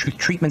products at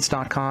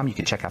truthtreatments.com. You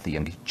can check out the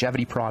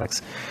longevity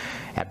products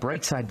at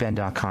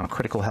brightsideben.com,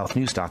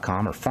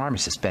 criticalhealthnews.com, or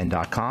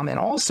pharmacistben.com. And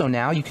also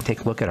now you can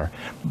take a look at our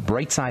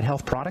Brightside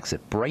Health products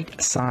at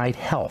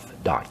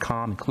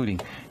brightsidehealth.com,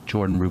 including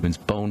Jordan Rubin's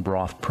Bone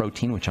Broth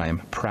Protein, which I am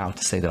proud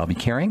to say that I'll be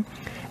carrying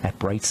at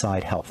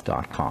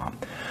brightsidehealth.com.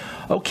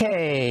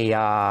 Okay,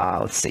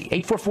 let's see.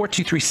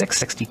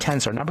 844-236-6010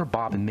 is our number.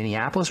 Bob in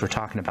Minneapolis. We're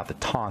talking about the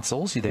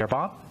tonsils. You there,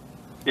 Bob?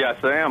 Yes,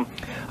 I am.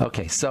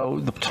 Okay, so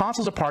the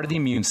tonsils are part of the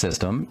immune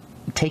system.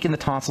 Taking the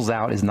tonsils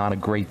out is not a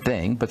great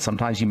thing, but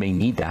sometimes you may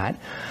need that.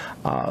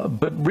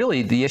 But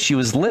really, the issue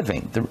is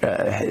living.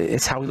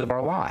 It's how we live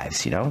our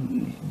lives,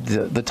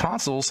 The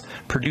tonsils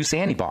produce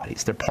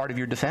antibodies. They're part of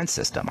your defense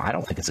system. I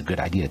don't think it's a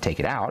good idea to take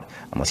it out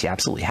unless you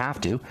absolutely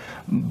have to.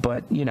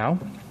 But, you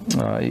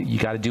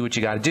got to do what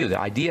you got to do. The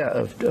idea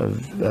of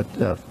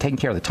taking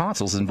care of the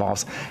tonsils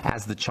involves,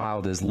 as the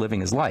child is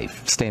living his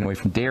life, staying away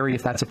from dairy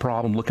if that's a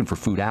problem, looking for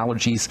food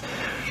allergies,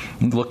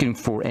 looking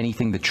for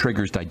anything that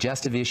triggers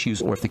digestive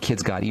issues, or if the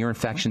kid's got ear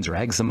infections or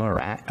eczema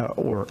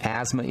or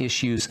asthma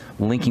issues,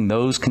 linking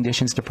those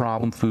conditions to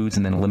problem foods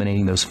and then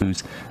eliminating those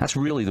foods. That's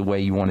really the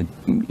way you want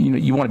to,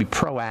 you want to be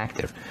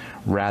proactive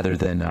rather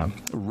than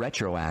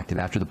retroactive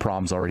after the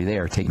problem's already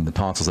there, taking the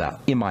tonsils out,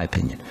 in my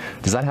opinion.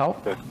 Does that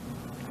help?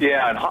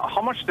 Yeah, and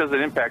how much does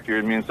it impact your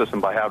immune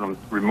system by having them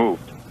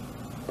removed?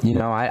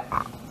 I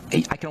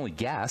can only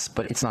guess,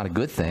 but it's not a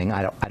good thing.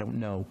 I don't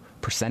know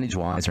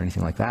percentage-wise or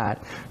anything like that.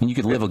 I mean, you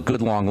could live a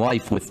good long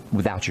life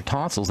without your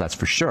tonsils, that's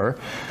for sure.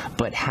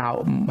 But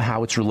how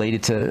it's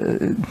related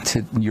to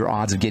your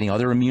odds of getting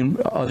other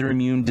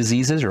immune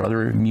diseases or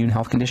other immune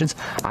health conditions,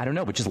 I don't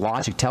know. But just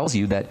logic tells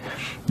you that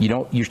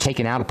you're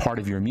taking out a part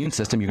of your immune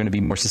system, you're going to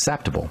be more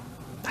susceptible.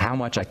 How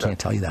much, I can't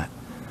tell you that.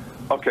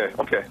 Okay.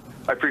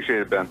 I appreciate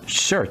it, Ben.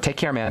 Sure. Take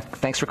care, man.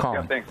 Thanks for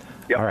calling. Yeah, thanks.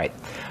 Yep. All right.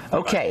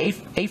 Okay.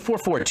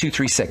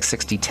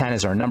 844-236-6010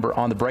 is our number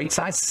on the Bright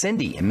Side.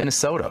 Cindy in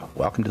Minnesota.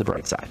 Welcome to the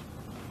Bright Side.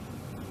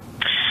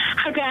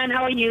 Hi, Ben.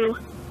 How are you?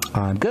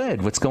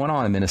 Good. What's going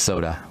on in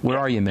Minnesota? Where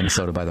are you in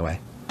Minnesota, by the way?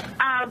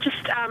 Just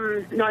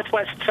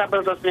northwest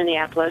suburb of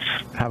Minneapolis.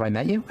 Have I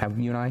met you? Have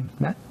you and I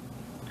met?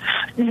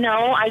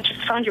 No, I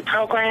just found your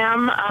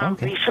program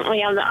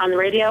recently on the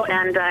radio,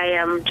 and I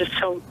am just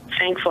so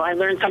thankful. I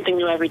learn something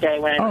new every day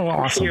when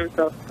I listen to you.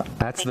 So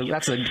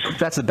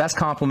That's the best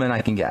compliment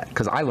I can get,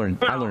 because I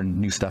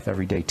learn new stuff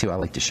every day too. I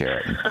like to share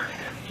it.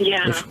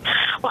 Yeah.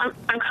 Well,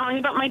 I'm calling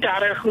about my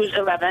daughter, who's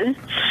 11.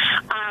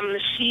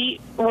 She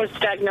was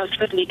diagnosed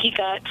with leaky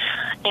gut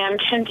and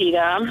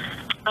candida.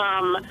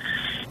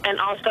 And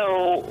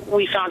also,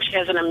 we found she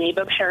has an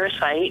amoeba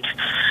parasite.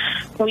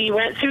 We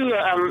went through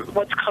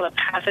what's called a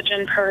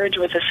pathogen purge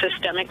with the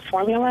systemic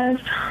formulas,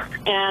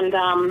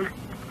 and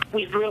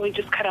we've really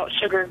just cut out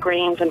sugar,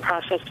 grains, and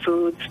processed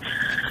foods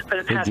for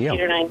the past 8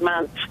 or 9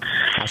 months.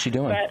 How's she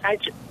doing? But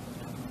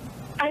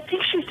I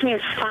think she's doing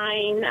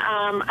fine.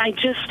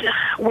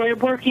 We're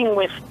working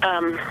with,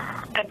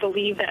 I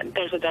believe that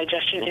there's a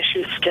digestion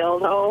issue still,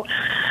 though.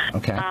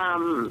 Okay.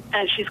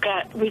 And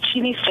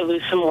she needs to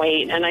lose some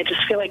weight, and I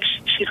just feel like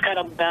she's got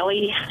a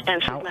belly,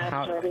 and she's not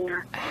absorbing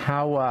her.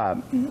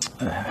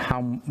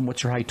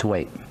 What's her height to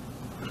weight?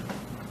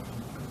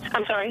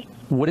 I'm sorry?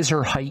 What is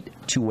her height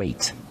to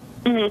weight?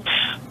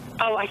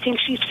 Oh, I think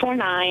she's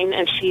 4'9",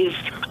 and she's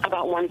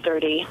about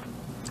 130.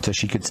 So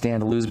she could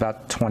stand to lose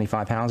about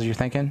 25 pounds, you're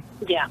thinking?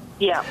 Yeah.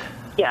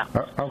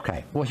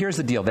 Okay. Well, here's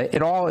the deal.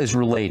 It all is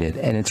related,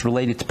 and it's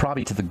related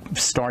probably to the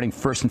starting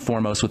first and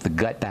foremost with the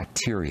gut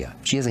bacteria.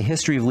 She has a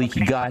history of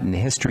leaky gut and a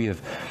history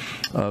of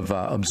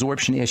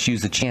absorption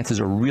issues. The chances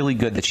are really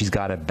good that she's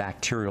got a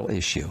bacterial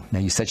issue. Now,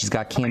 you said she's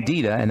got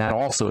candida, and that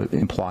also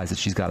implies that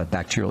she's got a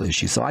bacterial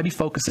issue. So I'd be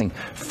focusing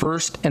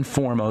first and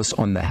foremost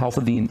on the health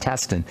of the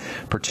intestine,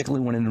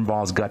 particularly when it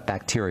involves gut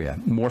bacteria.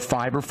 More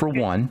fiber for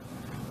one.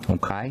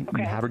 Okay.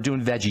 Have her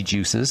doing veggie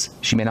juices.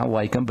 She may not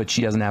like them, but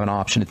she doesn't have an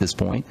option at this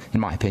point, in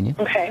my opinion.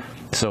 Okay.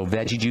 So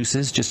veggie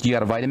juices. You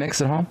got a Vitamix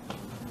at home?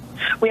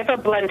 We have a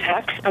blend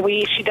tech, and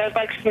she does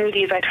like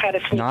smoothies. I try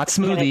to not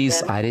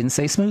smoothies. I didn't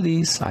say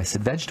smoothies. I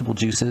said vegetable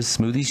juices.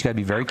 Smoothies you got to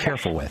be very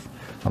careful with.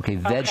 Okay.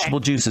 Vegetable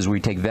juices where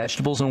you take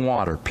vegetables and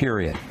water.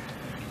 Period.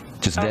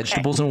 Just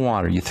vegetables and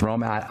water. You throw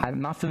them out.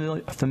 I'm not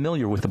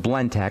familiar with the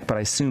blend tech, but I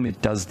assume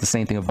it does the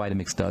same thing a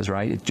Vitamix does,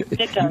 right?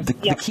 It does.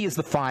 The key is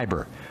the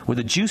fiber. With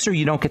a juicer,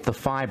 you don't get the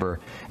fiber,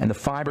 and the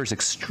fiber is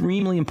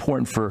extremely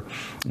important for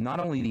not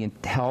only the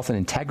health and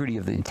integrity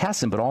of the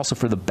intestine, but also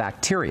for the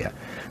bacteria.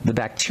 The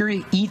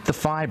bacteria eat the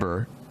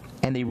fiber,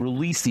 and they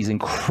release these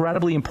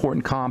incredibly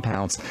important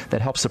compounds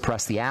that help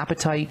suppress the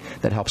appetite,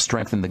 that help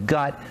strengthen the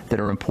gut, that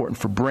are important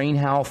for brain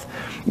health.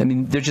 I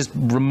mean, they're just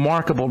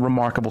remarkable,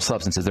 remarkable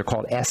substances. They're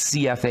called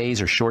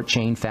SCFAs, or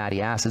short-chain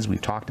fatty acids. We've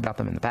talked about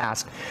them in the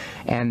past.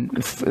 And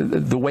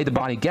the way the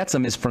body gets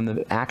them is from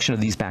the action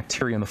of these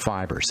bacteria and the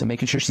fiber. So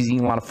making sure she's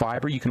eating a lot of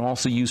fiber. You can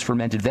also use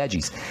fermented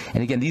veggies.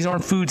 And again, these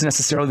aren't foods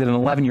necessarily that an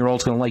 11-year-old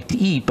is going to like to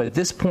eat, but at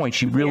this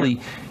point, you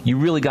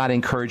really got to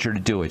encourage her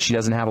to do it. She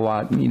doesn't have a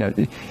lot,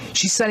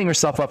 she's setting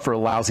herself up for a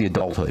lousy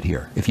adulthood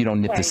here if you don't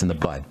nip this in the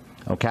bud.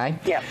 Okay?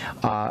 Yeah.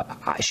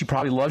 She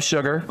probably loves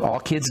sugar. All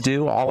kids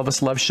do. All of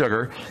us love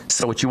sugar.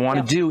 So what you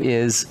want to do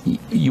is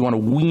you want to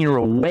wean her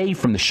away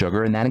from the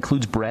sugar, and that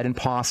includes bread and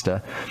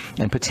pasta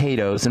and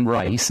potatoes and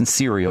rice and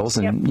cereals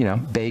and,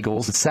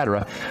 bagels,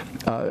 etc.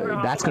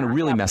 That's going to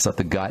really mess up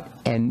the gut,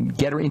 and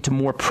get her into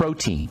more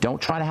protein.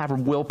 Don't try to have her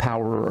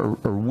willpower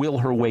or will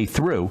her way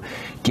through.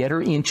 Get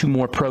her into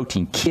more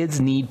protein.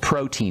 Kids need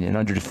protein, and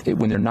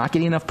when they're not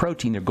getting enough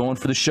protein, they're going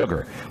for the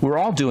sugar. We're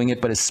all doing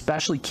it, but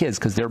especially kids,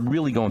 because they're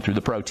really going through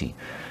the protein.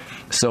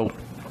 So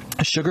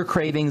sugar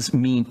cravings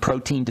mean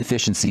protein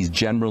deficiencies,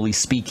 generally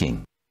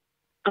speaking.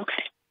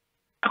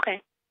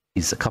 Okay.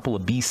 A couple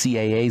of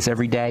BCAAs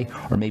every day,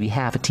 or maybe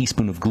half a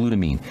teaspoon of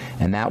glutamine,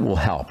 and that will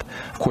help.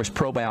 Of course,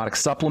 probiotic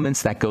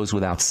supplements, that goes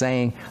without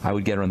saying. I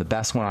would get her on the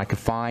best one I could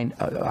find.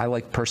 I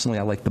like the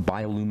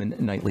Biolumin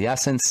Nightly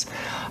Essence.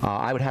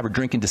 I would have her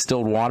drinking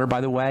distilled water, by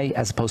the way,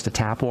 as opposed to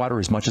tap water,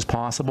 as much as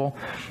possible.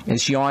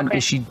 Is she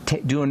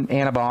doing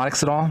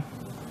antibiotics at all?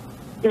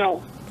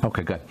 No.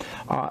 Okay, good.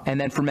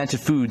 And then fermented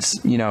foods,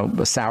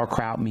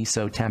 sauerkraut,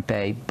 miso,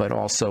 tempeh, but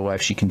also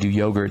if she can do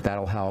yogurt,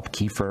 that'll help.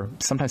 Kefir.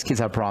 Sometimes kids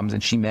have problems,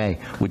 and she may,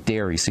 with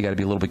dairy, so you got to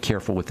be a little bit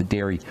careful with the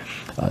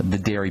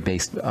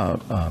dairy-based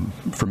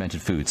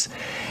fermented foods.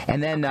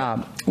 And then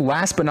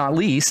last but not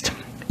least,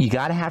 you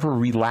got to have her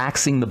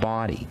relaxing the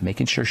body,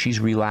 making sure she's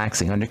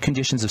relaxing. Under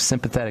conditions of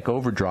sympathetic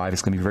overdrive,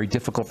 it's going to be very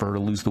difficult for her to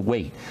lose the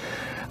weight.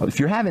 If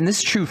you're having, this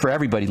is true for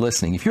everybody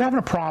listening, if you're having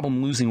a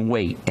problem losing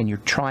weight and you're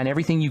trying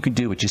everything you can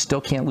do but you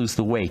still can't lose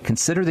the weight,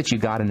 consider that you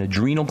got an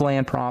adrenal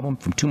gland problem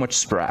from too much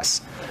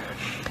stress.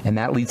 And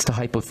that leads to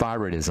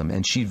hypothyroidism.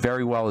 And she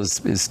very well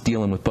is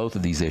dealing with both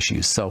of these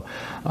issues. So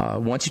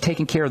once you've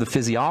taken care of the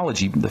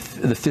physiology, the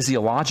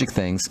physiologic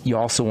things, you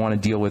also want to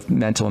deal with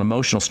mental and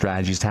emotional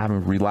strategies to have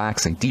them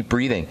relaxing. Deep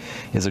breathing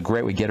is a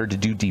great way. Get her to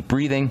do deep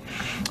breathing,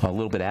 a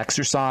little bit of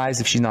exercise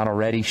if she's not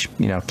already.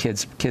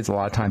 Kids a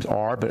lot of times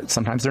are, but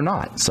sometimes they're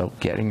not. So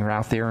getting her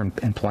out there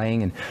and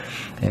playing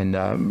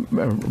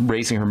and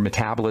raising her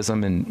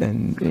metabolism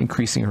and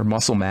increasing her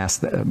muscle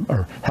mass,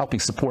 or helping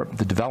support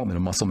the development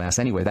of muscle mass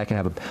anyway, that can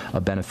have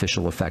a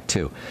beneficial effect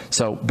too.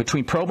 So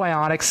between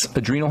probiotics,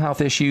 adrenal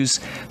health issues,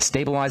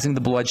 stabilizing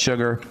the blood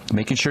sugar,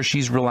 making sure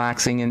she's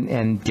relaxing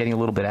and getting a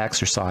little bit of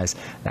exercise,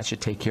 that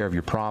should take care of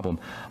your problem.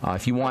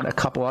 If you want a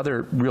couple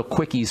other real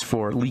quickies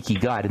for leaky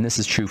gut, and this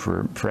is true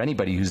for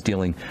anybody who's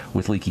dealing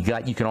with leaky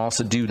gut, you can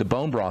also do the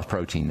bone broth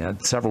protein. Now,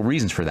 several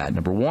reasons for that.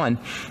 Number one,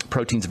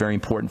 protein is very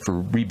important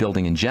for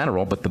rebuilding in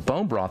general, but the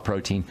bone broth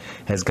protein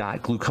has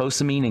got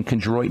glucosamine and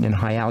chondroitin and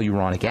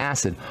hyaluronic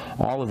acid,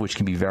 all of which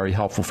can be very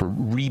helpful for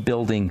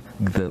rebuilding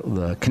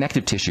the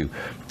connective tissue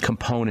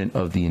component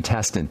of the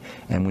intestine.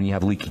 And when you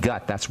have leaky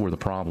gut, that's where the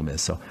problem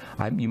is. So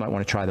you might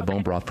want to try the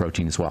bone broth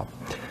protein as well.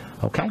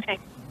 Okay?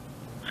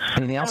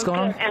 Anything else going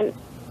on?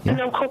 And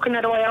no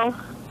coconut oil?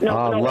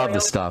 No love oil.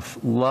 the stuff.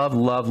 Love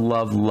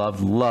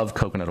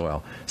coconut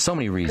oil. So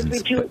many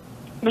reasons.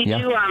 We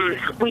do.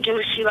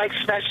 She likes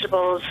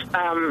vegetables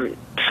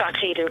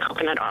sautéed in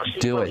coconut oil.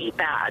 She won't eat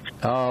that.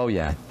 Oh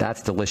yeah,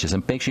 that's delicious.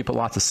 And make sure you put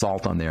lots of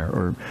salt on there,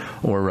 or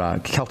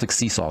Celtic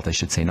sea salt, I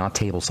should say, not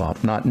table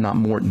salt, not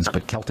Morton's,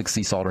 but Celtic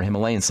sea salt or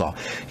Himalayan salt.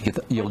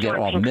 You'll get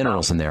all the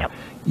minerals in there. Yep.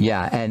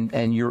 Yeah,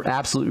 and you're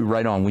absolutely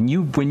right on.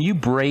 When you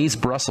braise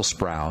Brussels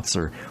sprouts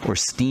or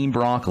steam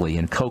broccoli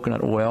in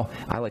coconut oil,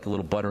 I like a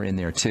little butter in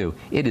there too.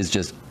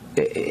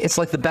 It's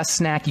like the best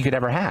snack you could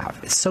ever have.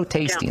 It's so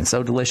tasty and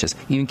so delicious.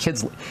 Even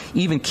kids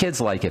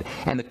like it.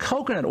 And the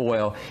coconut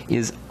oil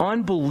is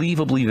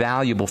unbelievably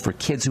valuable for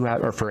kids who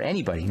have, or for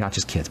anybody, not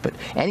just kids, but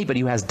anybody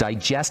who has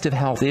digestive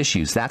health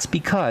issues. That's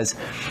because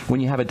when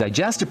you have a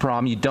digestive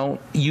problem, you don't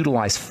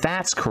utilize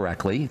fats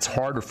correctly. It's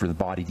harder for the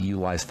body to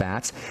utilize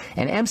fats.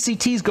 And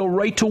MCTs go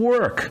right to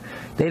work.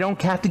 They don't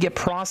have to get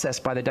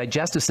processed by the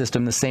digestive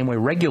system the same way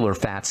regular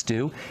fats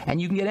do, and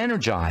you can get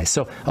energized.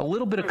 So a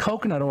little bit of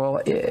coconut oil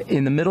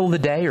in the middle of the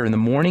day or in the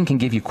morning can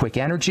give you quick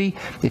energy.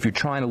 If you're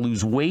trying to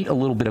lose weight, a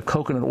little bit of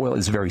coconut oil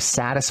is very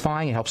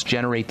satisfying. It helps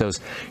generate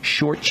those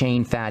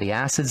short-chain fatty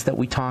acids that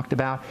we talked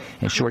about.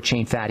 And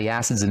short-chain fatty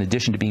acids, in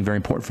addition to being very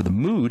important for the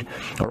mood,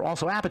 are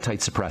also appetite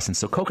suppressants.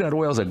 So coconut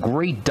oil is a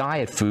great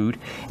diet food.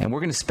 And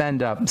we're going to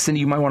spend, Cindy,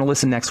 you might want to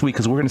listen next week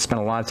because we're going to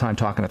spend a lot of time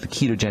talking about the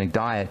ketogenic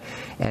diet.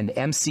 And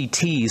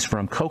MCTs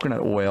from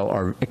coconut oil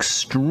are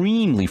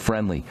extremely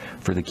friendly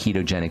for the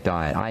ketogenic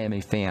diet. I am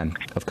a fan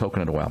of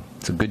coconut oil.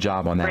 It's a good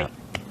job on that. Great.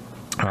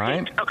 All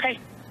right? Okay,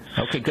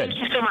 good. Thank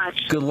you so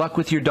much. Good luck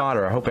with your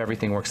daughter. I hope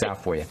everything works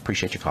out for you.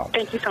 Appreciate your call.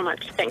 Thank you so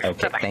much. Thanks.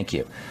 Okay, Bye-bye. thank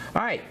you.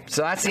 All right,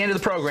 so that's the end of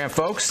the program,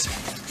 folks.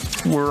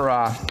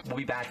 We'll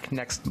be back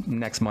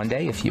next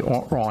Monday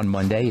or on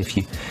Monday if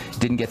you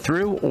didn't get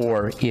through,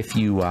 or if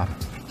you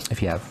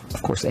have,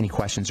 of course, any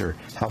questions or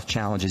health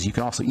challenges, you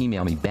can also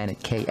email me,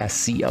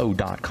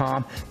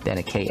 ben@ksco.com,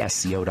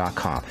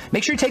 ben@ksco.com.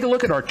 Make sure you take a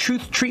look at our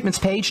Truth Treatments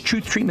page,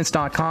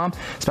 truthtreatments.com,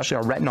 especially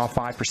our retinol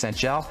 5%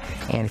 gel.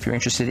 And if you're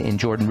interested in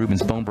Jordan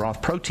Rubin's bone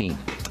broth protein,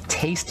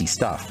 tasty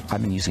stuff.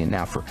 I've been using it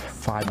now for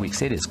 5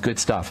 weeks. It is good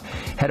stuff.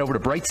 Head over to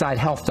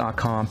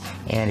brightsidehealth.com.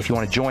 And if you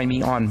want to join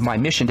me on my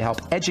mission to help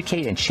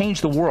educate and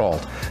change the world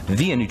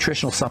via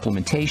nutritional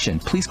supplementation,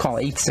 please call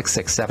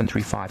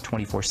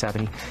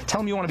 866-735-2470.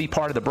 Tell them you want to be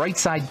part of the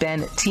Brightside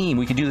Ben team.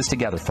 We can do this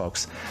together,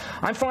 folks.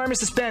 I'm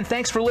Pharmacist Ben.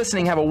 Thanks for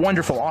listening. Have a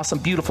wonderful, awesome,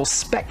 beautiful,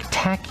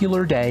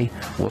 spectacular day.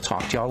 We'll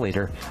talk to y'all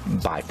later.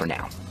 Bye for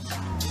now.